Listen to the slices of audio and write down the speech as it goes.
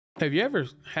Have you ever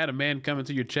had a man come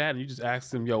into your chat and you just ask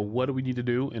them, yo, what do we need to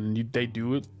do? And they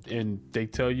do it and they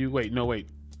tell you, wait, no, wait.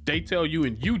 They tell you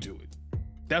and you do it.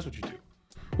 That's what you do.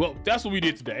 Well, that's what we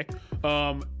did today.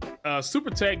 Super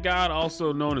Tech God,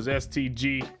 also known as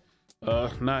STG,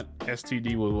 not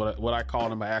STD was what I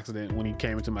called him by accident when he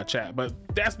came into my chat, but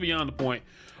that's beyond the point.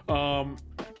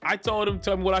 I told him,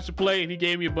 tell me what I should play, and he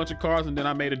gave me a bunch of cards, and then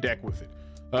I made a deck with it.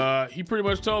 He pretty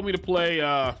much told me to play,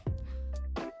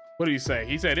 what did he say?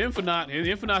 He said Infinite, and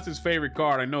Infinite's his favorite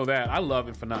card. I know that. I love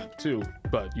Infinite too,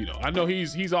 but you know, I know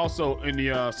he's also in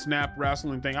the Snap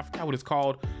wrestling thing. I forgot what it's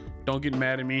called. Don't get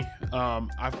mad at me.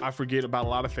 I forget about a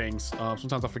lot of things.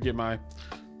 Sometimes I forget my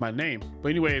name. But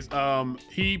anyways,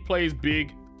 he plays big.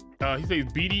 He plays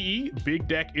BDE, Big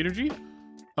Deck Energy,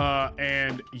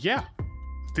 and yeah,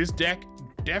 this deck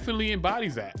definitely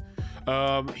embodies that.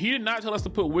 He did not tell us to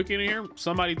put Wiccan in here.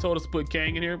 Somebody told us to put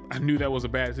Kang in here. I knew that was a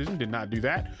bad decision. Did not do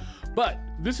that. But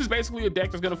this is basically a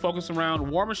deck that's going to focus around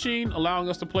War Machine, allowing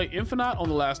us to play Infinite on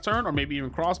the last turn, or maybe even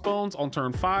Crossbones on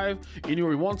turn 5, anywhere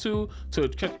we want to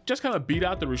just kind of beat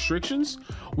out the restrictions.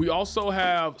 We also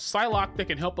have Psylocke that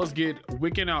can help us get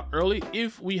Wiccan out early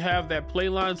if we have that play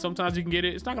line. Sometimes you can get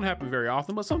it. It's not going to happen very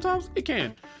often, but sometimes it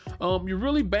can. You're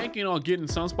really banking on getting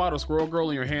Sunspot or Squirrel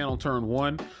Girl in your hand on turn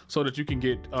 1 so that you can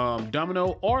get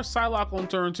Domino or Psylocke on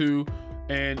turn 2,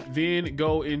 and then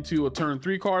go into a turn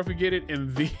 3 card if you get it,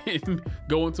 and then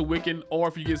go into Wiccan. Or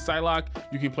if you get Psylocke,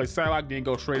 you can play Psylocke, then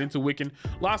go straight into Wiccan.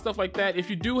 A lot of stuff like that. If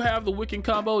you do have the Wiccan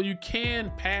combo, you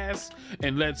can pass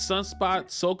and let Sunspot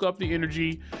soak up the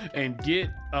energy and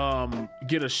get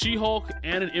a She-Hulk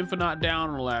and an Infinite down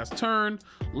on the last turn.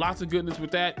 Lots of goodness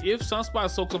with that. If Sunspot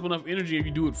soaks up enough energy, if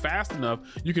you do it fast enough,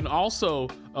 you can also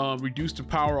reduce the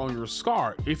power on your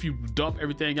Scar if you dump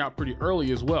everything out pretty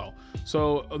early as well.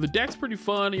 So the deck's pretty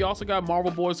fun. You also got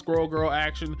Marvel Boy, Squirrel Girl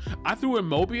action. I threw in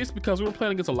Mobius because we were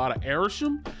playing against a lot of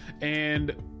Arishem,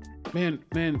 and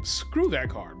man, screw that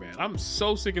card, man. I'm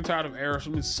so sick and tired of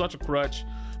Arishem. It's such a crutch,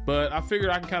 but I figured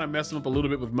I can kind of mess him up a little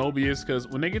bit with Mobius, because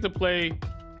when they get to play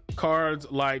cards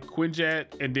like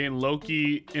Quinjet and then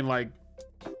Loki in like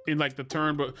the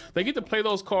turn, but they get to play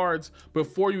those cards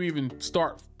before you even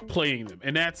start playing them,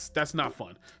 and that's not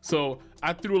fun. So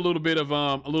I threw a little bit of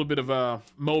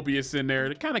Mobius in there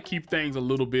to kind of keep things a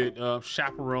little bit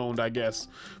chaperoned, I guess,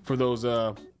 for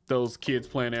those kids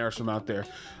playing Arishem out there.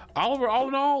 All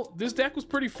in all, this deck was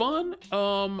pretty fun.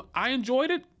 I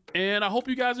enjoyed it, and I hope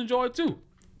you guys enjoy it too.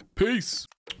 Peace.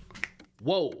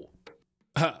 Whoa.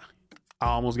 I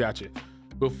almost got you.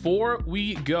 Before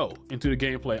we go into the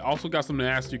gameplay, I also got something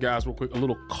to ask you guys real quick, a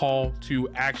little call to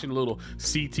action, a little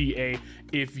CTA.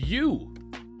 If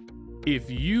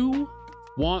you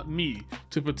want me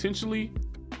to potentially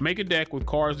make a deck with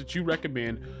cards that you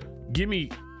recommend, give me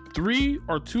 3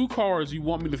 or 2 cards you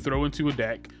want me to throw into a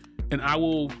deck, and I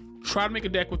will try to make a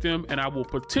deck with them, and I will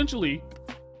potentially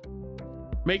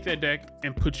make that deck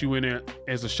and put you in it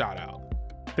as a shout out.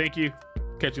 Thank you.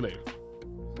 Catch you later.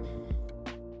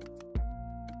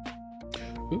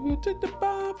 Ooh, took the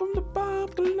bomb from the bomb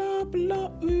below,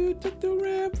 below. Ooh, took the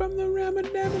ram from the ram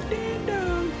and never did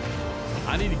down.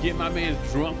 I need to get my man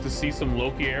drunk to see some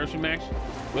Loki Arishem action.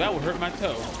 Well, that would hurt my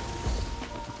toe.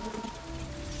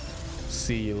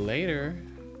 See you later.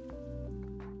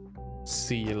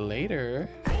 See you later.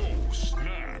 Oh,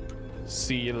 snap.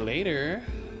 See you later.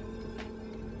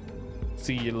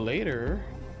 See you later.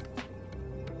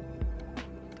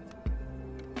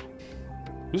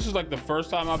 This is like the first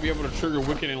time I'll be able to trigger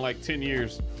Wiccan in like 10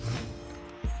 years.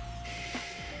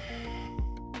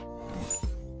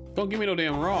 Don't give me no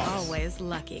damn rocks. Always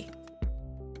lucky.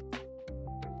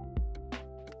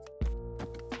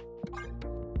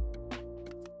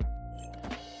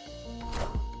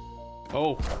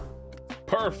 Oh,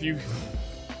 Perf,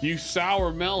 you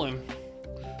sour melon.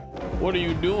 What are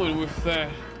you doing with that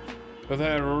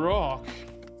rock?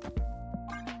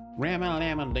 Ram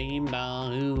lam deem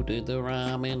da who did the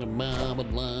ram and the blah blah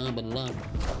blah blah.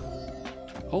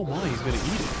 Oh my, he's gonna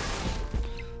eat it.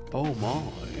 Oh my.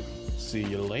 See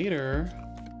you later.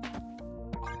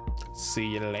 See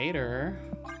you later.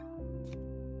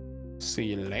 See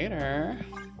you later.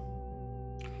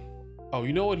 Oh,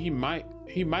 you know what he might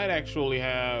actually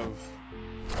have,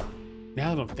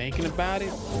 now that I'm thinking about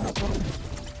it,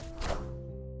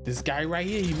 this guy right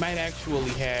here, he might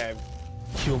actually have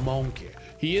Killmonger.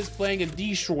 He is playing a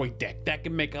Destroy deck. That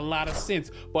can make a lot of sense,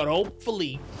 but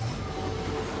hopefully,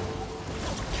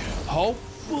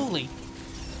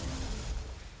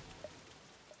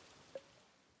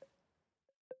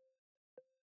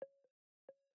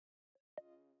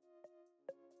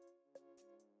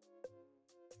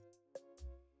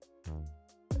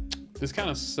 this kind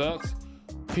of sucks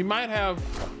He might have,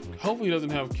 hopefully he doesn't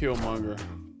have Killmonger.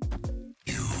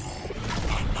 You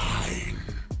are mine.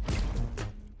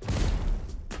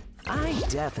 I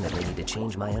definitely need to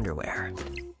change my underwear.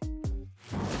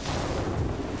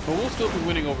 But we'll still be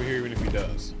winning over here even if he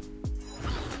does.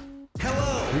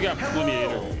 Hello. We got plenty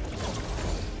of energy.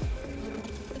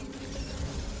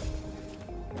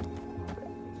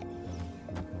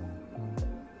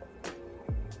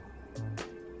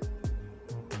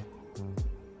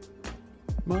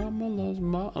 Mama loves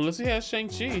Mama. Unless he has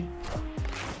Shang-Chi.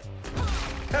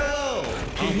 Hello.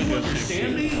 Can you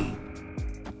understand me?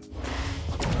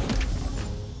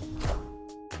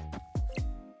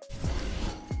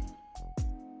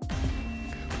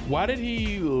 Why did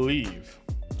he leave?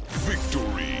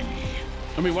 Victory.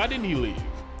 I mean, why didn't he leave?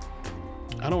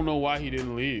 I don't know why he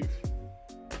didn't leave.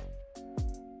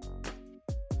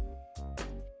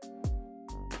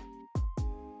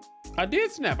 I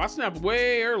did snap. I snapped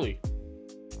way early.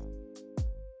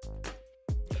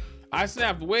 I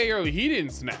snapped way early. He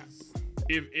didn't snap.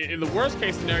 If in the worst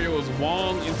case scenario is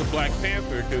Wong into Black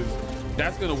Panther, because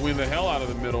that's gonna win the hell out of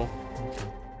the middle.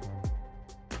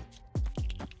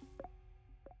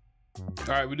 All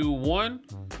right, we do one.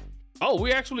 Oh,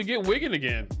 we actually get Wiccan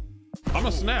again. I'm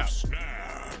a snap.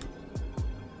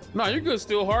 No, you're good,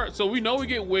 Steelheart. So we know we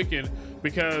get Wiccan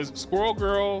because Squirrel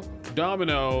Girl,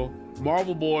 Domino,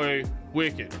 Marvel Boy,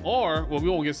 Wiccan. Or, well, we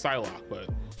won't get Psylocke, but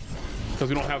because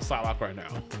we don't have Psylocke right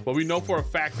now. But we know for a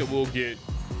fact that we'll get,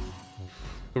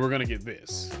 that we're gonna get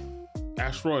this.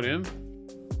 Asteroid M.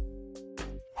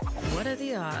 What are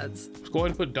the odds? Let's go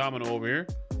ahead and put Domino over here.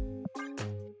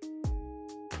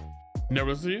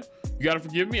 Never listen to you. You gotta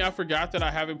forgive me. I forgot that I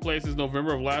haven't played since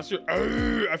November of last year.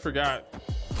 I forgot.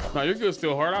 No, you're good,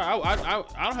 Steelheart. I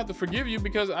don't have to forgive you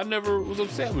because I never was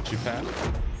upset with you, Pat.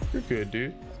 You're good,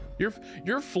 dude.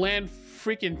 You're flan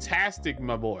freaking tastic,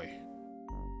 my boy.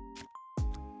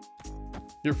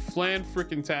 You're flan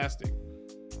freaking tastic.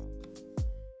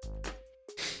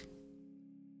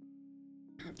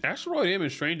 Asteroid M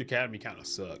and Strange Academy kind of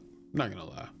suck. I'm not gonna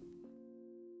lie.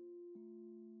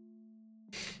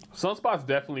 Sunspot's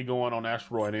definitely going on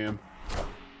Asteroid M.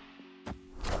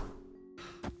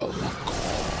 Oh my god.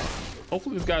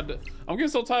 Hopefully this guy, I'm getting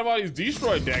so tired of all these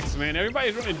Destroy decks, man.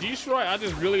 Everybody's running Destroy. I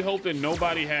just really hope that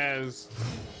nobody has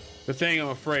the thing I'm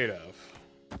afraid of.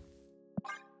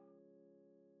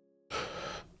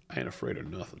 I ain't afraid of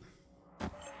nothing.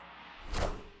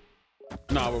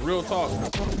 Nah, but real talk.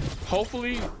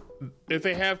 Hopefully, if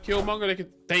they have Killmonger, they can.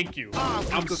 Thank you.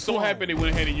 I'm so happy they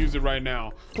went ahead and used it right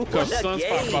now because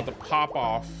Sunspot's about to pop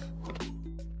off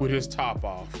with his top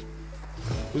off.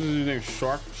 What is his name?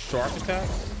 Shark Attack.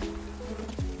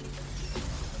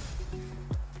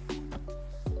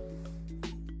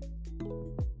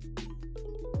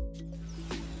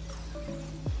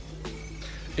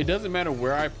 It doesn't matter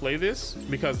where I play this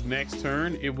because next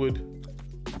turn it would.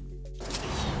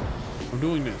 I'm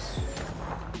doing this.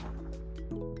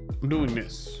 I'm doing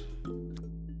this.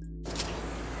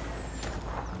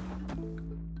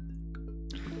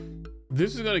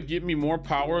 This is gonna get me more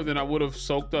power than I would have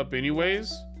soaked up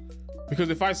anyways. Because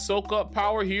if I soak up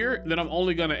power here, then I'm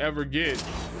only gonna ever get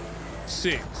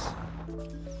 6.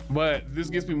 But this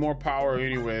gives me more power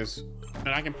anyways. And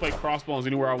I can play Crossbones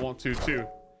anywhere I want to too.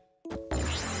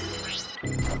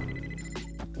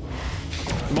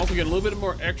 I'm also getting a little bit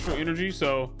more extra energy,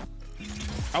 so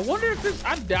I wonder if this,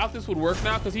 I doubt this would work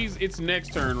now because it's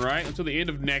next turn, right? Until the end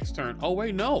of next turn. Oh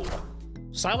wait, no.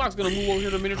 Psylocke's gonna move over here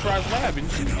to Miniaturized Lab and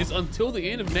it's until the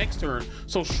end of next turn.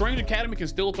 So Strange Academy can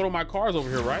still throw my cards over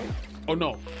here, right? Oh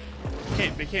no,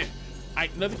 they can't.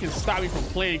 Nothing can stop me from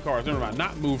playing cards. Never mind,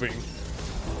 not moving.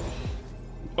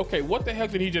 Okay, what the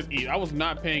heck did he just eat? I was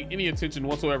not paying any attention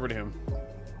whatsoever to him.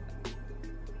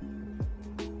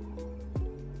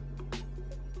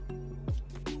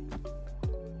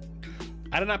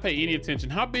 I did not pay any attention.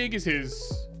 How big is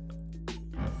his?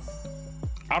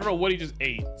 I don't know what he just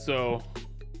ate. So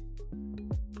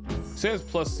it says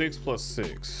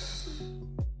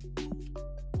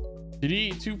 +6/+6. Did he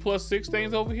eat 2+6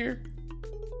 things over here?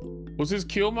 Was his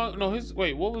Killmonger? No, his,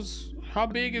 wait, what was, how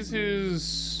big is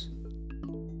his?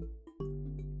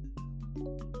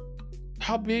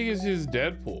 How big is his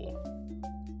Deadpool?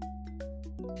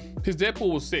 His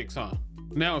Deadpool was 6, huh?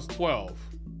 Now it's 12.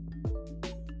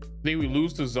 Then we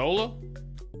lose to Zola?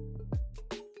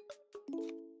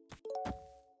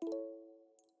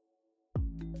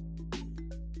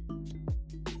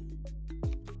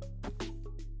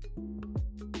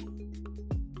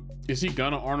 Is he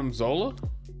gonna Arnim Zola?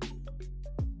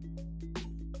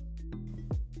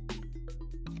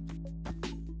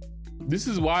 This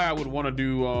is why I would want to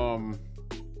do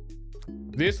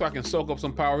this so I can soak up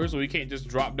some power here so he can't just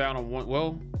drop down on one.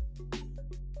 Well,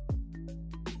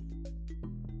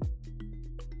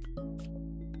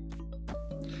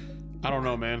 I don't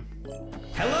know, man.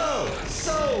 Hello,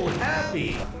 so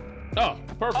happy. Oh,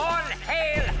 perfect. All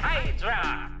hail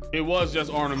Hydra! It was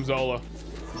just Arnim Zola.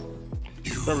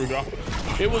 There we go.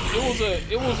 It was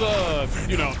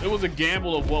a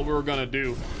gamble of what we were gonna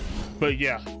do, but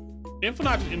yeah,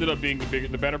 Infinite ended up being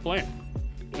the better plan.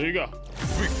 There you go.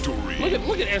 Victory.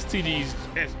 Look at STG's.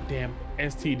 Damn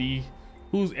STD.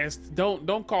 Who's S?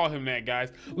 Don't call him that,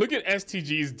 guys. Look at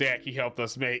STG's deck he helped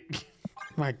us make.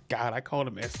 My God, I called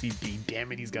him STD.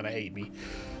 Damn it, he's gonna hate me.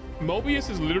 Mobius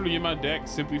is literally in my deck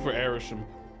simply for Arishem.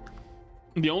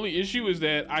 The only issue is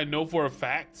that I know for a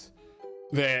fact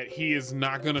that he is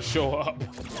not gonna show up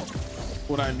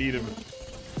when I need him.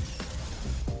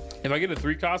 If I get a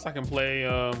 3 cost, I can play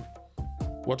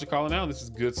what you call it now. This is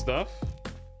good stuff.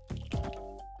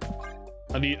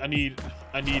 I need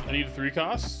a 3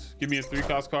 cost. Give me a 3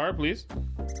 cost card, please.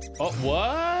 Oh,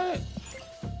 what?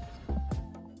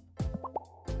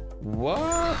 What?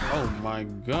 Oh my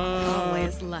God.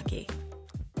 Always lucky.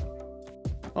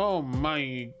 Oh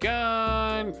my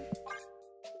God.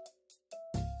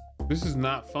 This is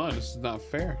not fun. This is not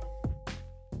fair.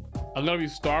 I'm gonna be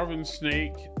Starving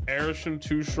Snake, Arishem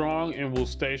too strong, and will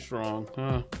stay strong.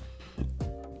 Huh.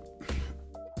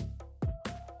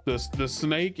 The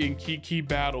Snake and Kiki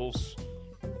battles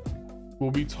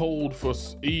will be told for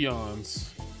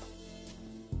eons.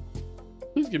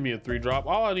 Please give me a 3-drop.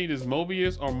 All I need is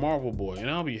Mobius or Marvel Boy, and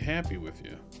I'll be happy with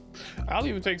you. I'll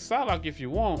even take Psylocke if you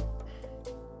want.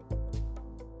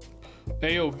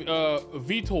 Hey, yo,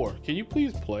 Vitor, can you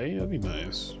please play? That'd be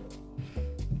nice.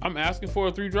 I'm asking for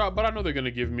a 3-drop, but I know they're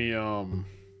gonna give me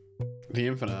the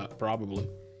Infinite, probably.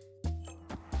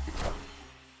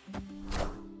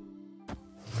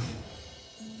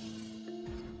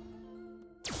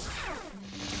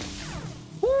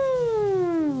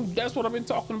 Woo! That's what I've been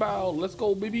talking about. Let's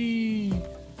go, baby.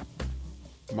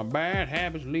 My bad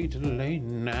habits lead to late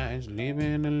nights,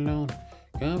 living alone.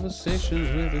 Conversations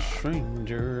with a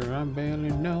stranger I barely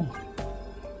know.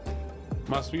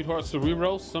 My sweetheart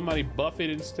Cerebro, somebody buff it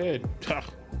instead.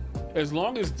 As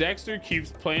long as Dexter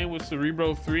keeps playing with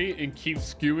Cerebro 3 and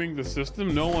keeps skewing the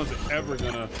system, no one's ever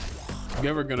gonna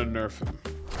nerf him.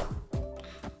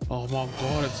 Oh my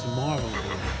God, it's Marvel.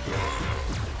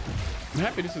 I'm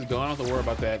happy this is gone. I don't have to worry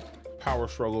about that power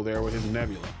struggle there with his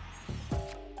Nebula.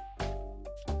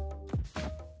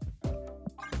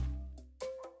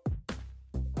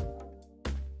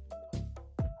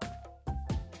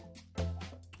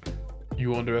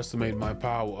 You underestimate my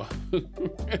power.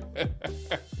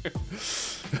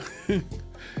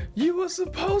 You were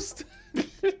supposed to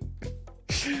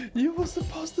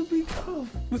become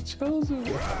the chosen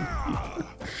one.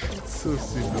 It's so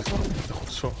serious.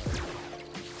 Don't try.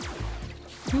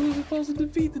 You were supposed to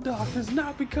defeat the darkness,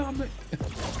 not become it.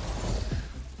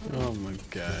 Oh my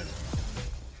God.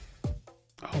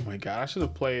 Oh my God. I should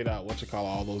have played out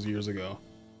all those years ago.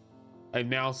 I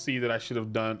now see that I should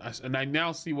have done, and I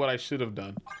now see what I should have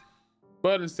done.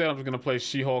 But instead, I'm just gonna play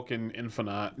She-Hulk and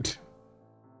Infinite.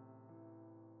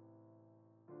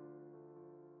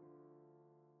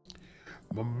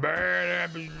 My bad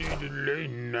habits lead to late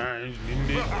nights.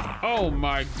 Oh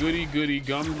my goody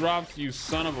gumdrops, you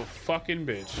son of a fucking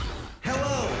bitch.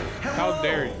 Hello. How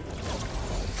dare you?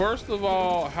 First of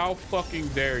all, how fucking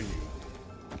dare you?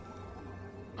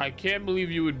 I can't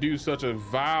believe you would do such a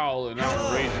vile and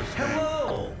outrageous thing.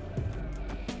 Hello.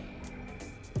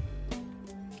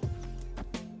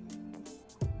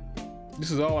 This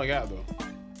is all I got, though.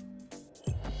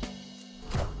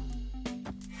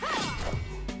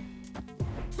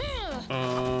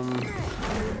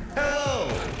 Hello.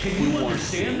 Can you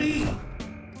understand me?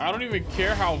 I don't even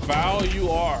care how vile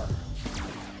you are.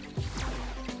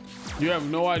 You have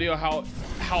no idea how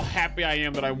happy I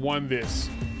am that I won this,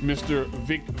 Mr.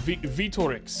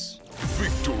 Vitorix.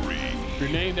 Victory. You're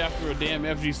named after a damn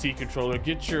FGC controller.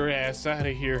 Get your ass out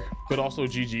of here. But also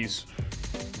GG's.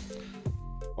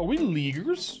 Are we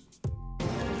leaguers?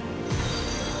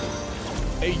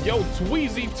 Hey, yo,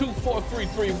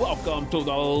 Tweezy2433, welcome to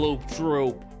the Loop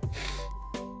Troop.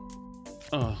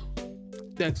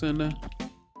 Dex in there.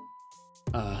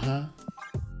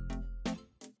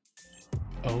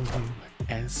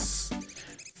 OUS.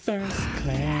 First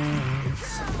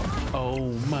class.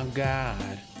 Oh my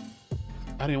God.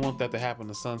 I didn't want that to happen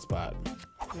to Sunspot.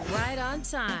 Right on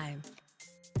time.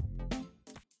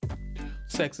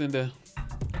 Sex in the.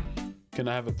 Can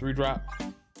I have a 3-drop?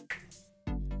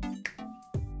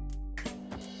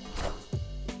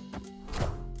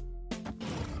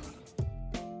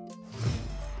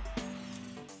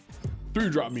 Spear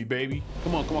drop me, baby.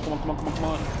 Come on, come on, come on, come on, come on, come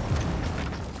on.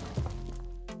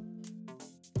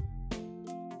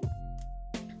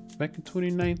 Back in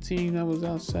 2019, I was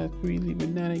outside freely, but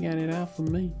now they got it out for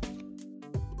me.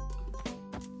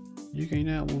 You can't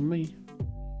out with me.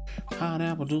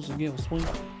 Pineapple juice will give a sweet,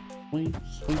 sweet,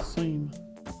 sweet seam.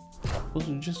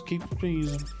 Pussy just keep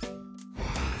freezing.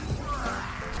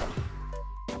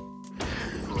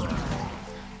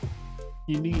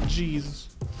 You need Jesus.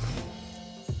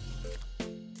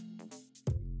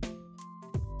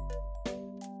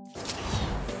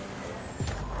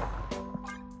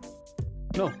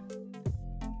 No.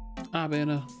 I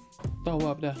better throw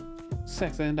up the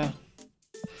sex and if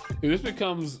this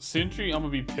becomes Sentry, I'm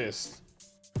gonna be pissed.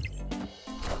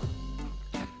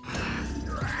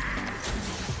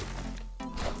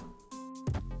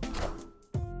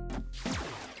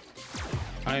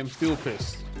 I am still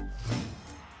pissed.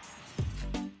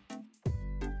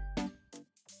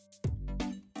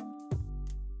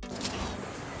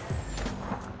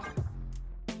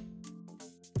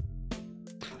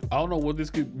 I don't know what this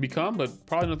could become, but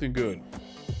probably nothing good.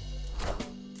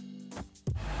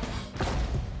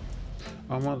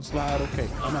 I'm on the slide, okay.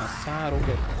 I'm outside,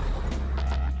 okay.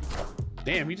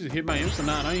 Damn, he just hit my instant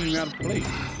 9. I ain't even got to play.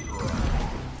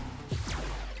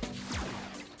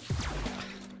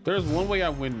 There's one way I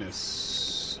win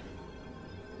this.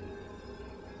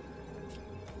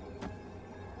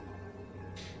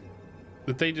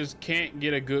 That they just can't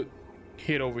get a good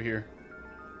hit over here.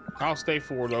 I'll stay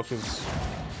forward though, because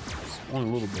only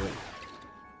a little bit.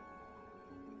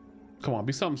 Come on,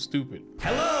 be something stupid.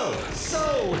 Hello,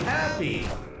 so happy.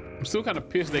 I'm still kind of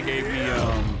pissed they gave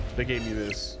me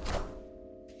this.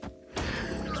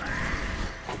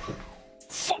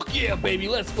 Fuck yeah, baby,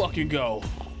 let's fucking go.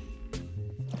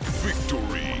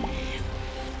 Victory.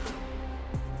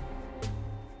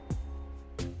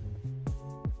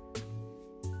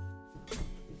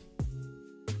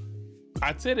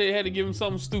 I said they had to give him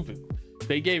something stupid.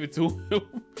 They gave it to him.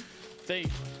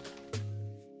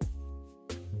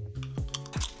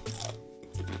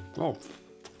 Oh,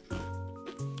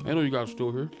 I know you guys are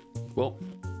still here. Well,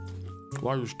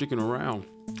 while you're sticking around,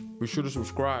 be sure to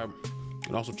subscribe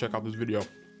and also check out this video.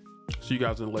 See you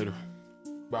guys in later.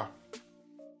 Bye.